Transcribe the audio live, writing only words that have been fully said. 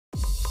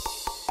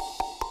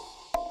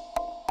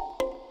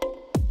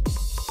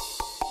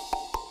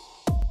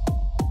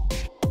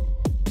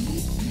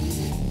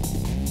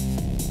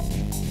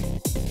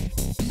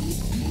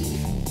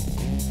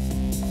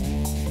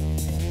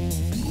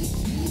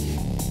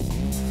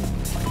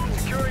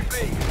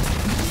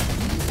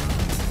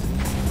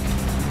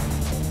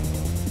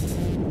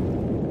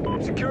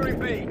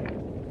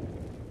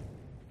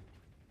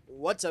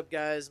What's up,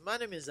 guys? My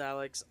name is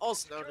Alex,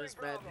 also known as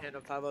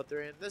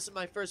Panda503, and this is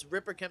my first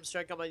Ripper Chem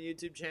strike on my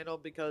YouTube channel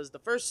because the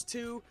first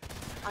two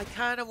I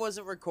kind of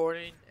wasn't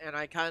recording and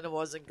I kind of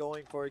wasn't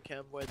going for a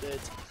chem with it.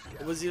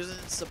 It was using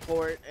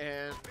support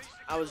and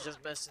I was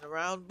just messing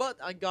around, but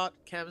I got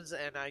chems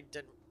and I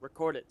didn't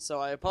record it,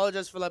 so I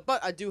apologize for that.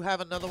 But I do have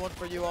another one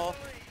for you all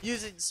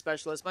using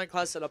specialist. My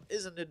class setup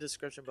is in the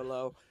description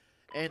below.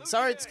 And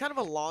sorry, it's kind of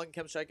a long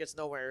chem strike. It's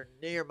nowhere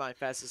near my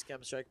fastest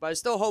chem strike, but I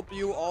still hope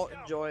you all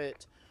enjoy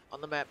it on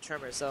the map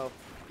Tremor. So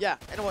yeah,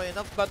 anyway,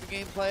 enough about the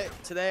gameplay.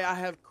 Today I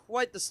have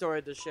quite the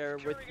story to share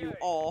with you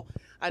all.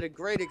 I had a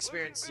great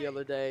experience the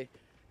other day,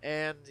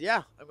 and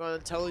yeah, I'm going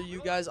to tell you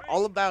guys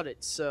all about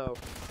it. So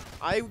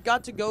I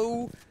got to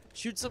go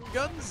shoot some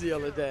guns the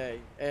other day,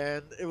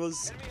 and it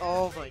was,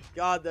 oh my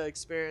god, the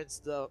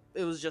experience,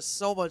 it was just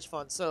so much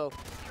fun. So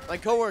my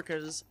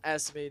coworkers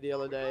asked me the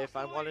other day if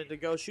I wanted to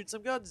go shoot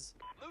some guns,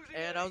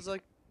 and I was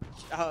like,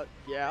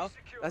 yeah,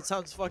 that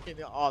sounds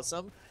fucking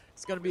awesome.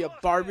 It's gonna be a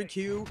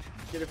barbecue,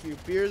 get a few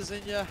beers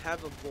in you,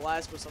 have a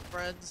blast with some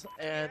friends,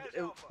 and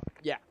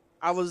yeah,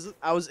 I was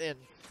in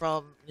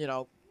from, you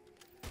know,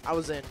 I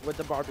was in with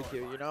the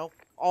barbecue, you know.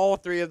 All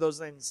three of those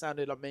things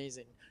sounded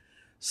amazing.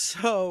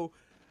 So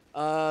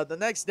the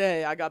next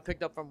day I got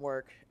picked up from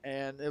work,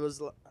 and it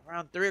was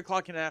around 3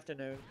 o'clock in the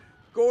afternoon.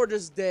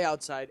 Gorgeous day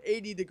outside,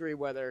 80-degree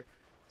weather.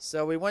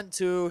 So we went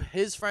to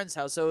his friend's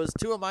house. So it was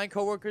two of my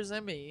coworkers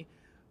and me,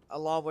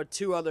 along with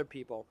two other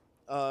people,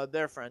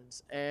 their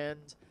friends. And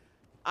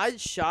I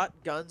shot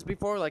guns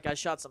before, like I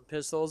shot some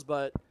pistols,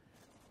 but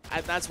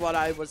that's what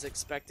I was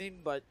expecting.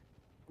 But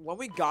when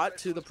we got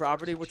to the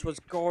property, which was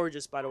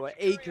gorgeous, by the way,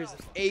 acres and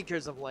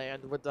acres of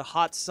land with the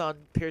hot sun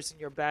piercing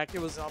your back,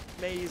 it was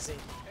amazing.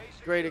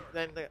 Great,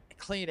 then the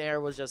clean air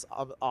was just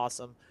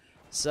awesome.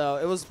 So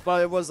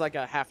it was like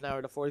a half an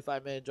hour to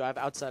 45-minute drive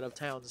outside of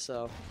town,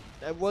 so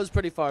it was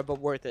pretty far, but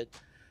worth it.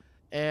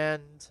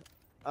 And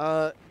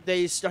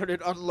they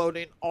started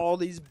unloading all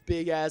these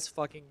big ass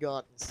fucking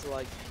guns,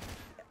 like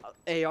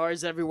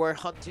ARs everywhere,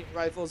 hunting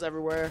rifles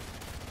everywhere,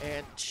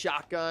 and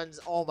shotguns.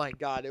 Oh my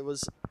god, it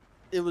was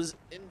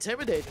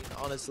intimidating,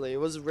 honestly. It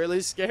was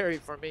really scary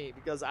for me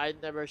because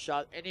I'd never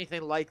shot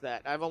anything like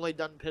that. I've only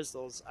done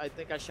pistols. I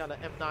think I shot an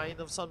M9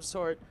 of some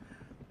sort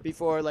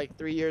before, like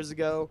 3 years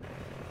ago.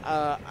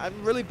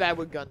 I'm really bad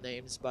with gun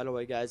names, by the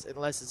way, guys,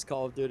 unless it's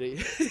Call of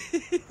Duty.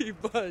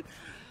 But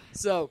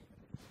so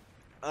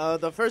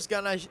the first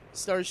gun I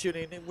started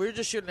shooting, we were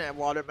just shooting at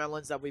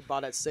watermelons that we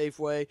bought at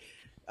Safeway,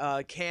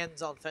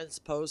 cans on fence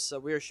posts, so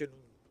we were shooting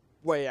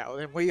way out,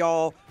 and we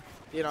all,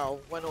 you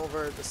know, went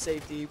over the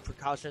safety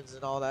precautions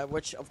and all that,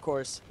 which of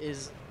course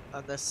is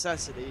a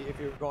necessity if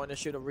you're going to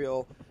shoot a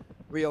real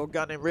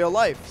gun in real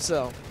life.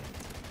 So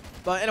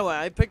but anyway,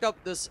 I picked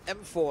up this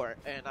M4,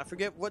 and I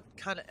forget what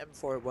kind of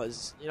M4 it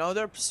was. You know,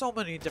 there are so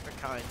many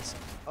different kinds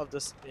of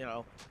this, you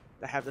know,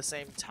 that have the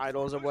same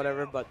titles or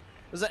whatever, but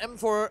it was an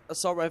M4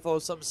 assault rifle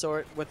of some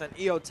sort with an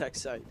EOTech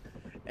sight.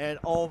 And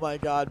oh my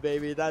god,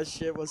 baby, that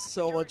shit was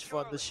so much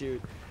fun to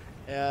shoot.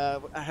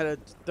 I had a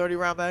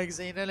 30-round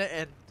magazine in it,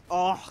 and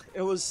oh,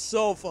 it was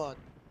so fun.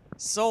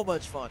 So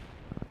much fun.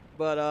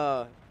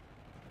 But,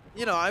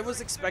 you know, I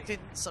was expecting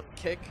some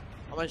kick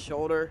on my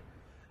shoulder,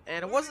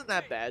 and it wasn't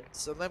that bad.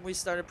 So then we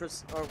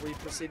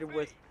proceeded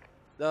with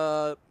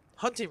the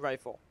hunting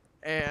rifle.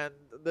 And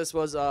this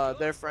was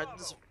their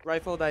friend's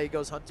rifle that he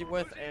goes hunting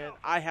with, and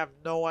I have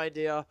no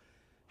idea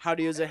how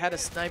to use it. It had a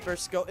sniper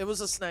scope. It was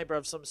a sniper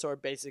of some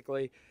sort,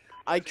 basically.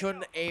 I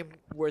couldn't aim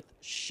worth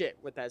shit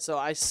with that. So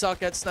I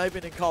suck at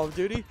sniping in Call of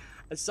Duty.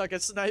 I suck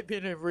at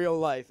sniping in real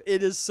life.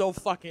 It is so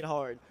fucking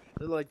hard.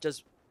 Like,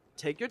 just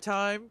take your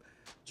time,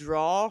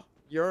 draw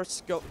your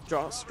scope,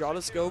 draw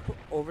the scope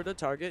over the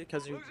target,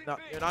 because you're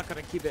not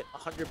gonna keep it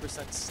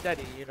 100%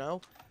 steady, you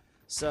know.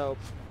 So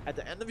at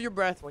the end of your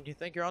breath, when you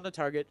think you're on the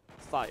target,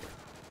 fire.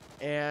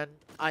 And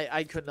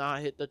I could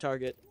not hit the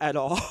target at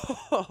all.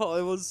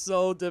 It was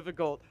so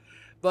difficult.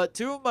 But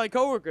two of my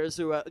coworkers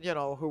who you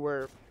know, who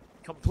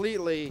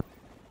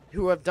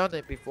have done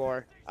it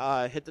before,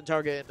 hit the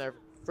target in their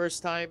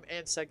first time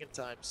and second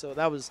time. So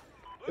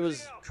it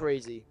was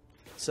crazy.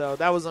 So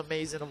that was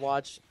amazing to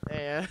watch.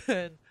 And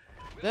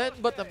then,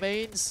 but the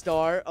main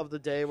star of the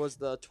day was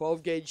the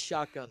 12-gauge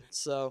shotgun.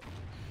 So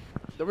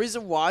the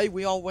reason why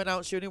we all went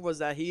out shooting was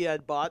that he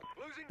had bought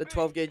the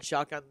 12-gauge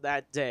shotgun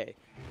that day,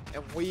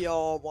 and we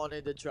all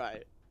wanted to try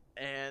it,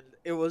 and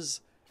it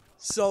was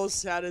so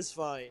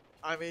satisfying.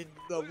 I mean,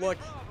 the look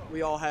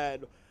we all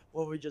had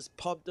when we just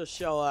pumped the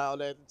shell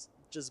out and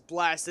just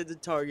blasted the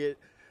target,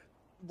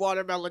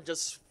 watermelon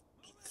just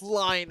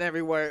flying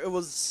everywhere. It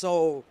was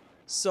so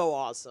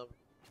awesome.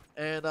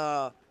 And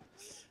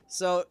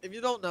so if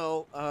you don't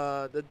know,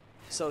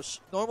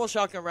 normal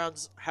shotgun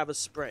rounds have a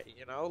spray,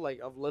 you know, like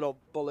of little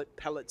bullet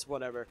pellets,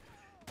 whatever.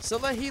 So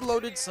then he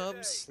loaded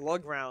some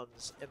slug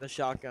rounds in the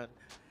shotgun,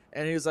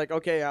 and he was like,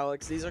 "Okay,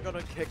 Alex, these are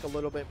gonna kick a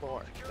little bit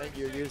more than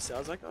you're used to." I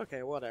was like,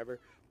 "Okay, whatever,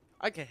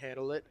 I can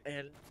handle it,"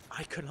 and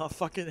I could not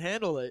fucking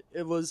handle it.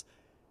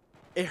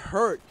 It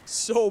hurt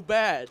so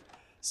bad.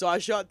 So I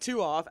shot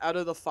 2 off out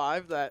of the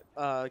 5 that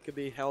could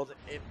be held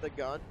in the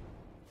gun.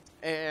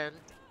 And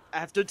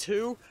after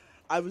 2,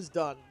 I was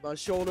done. My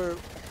shoulder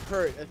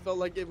hurt. It felt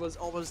like it was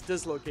almost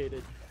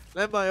dislocated.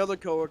 Then my other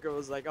coworker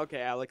was like,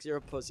 okay, Alex, you're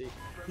a pussy.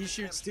 He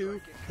shoots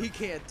 2. He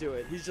can't do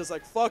it. He's just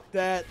like, fuck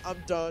that.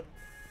 I'm done.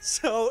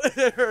 So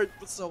it hurt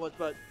so much,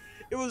 but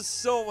it was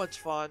so much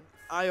fun.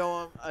 I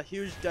owe him a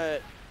huge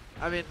debt.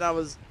 I mean,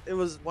 it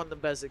was one of the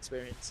best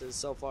experiences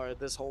so far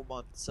this whole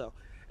month. So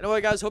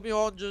anyway, guys, hope you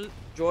all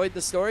enjoyed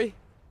the story,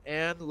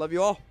 and love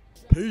you all.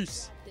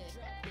 Peace.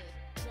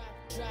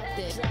 Drop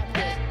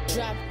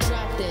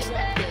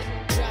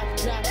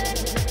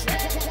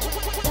it.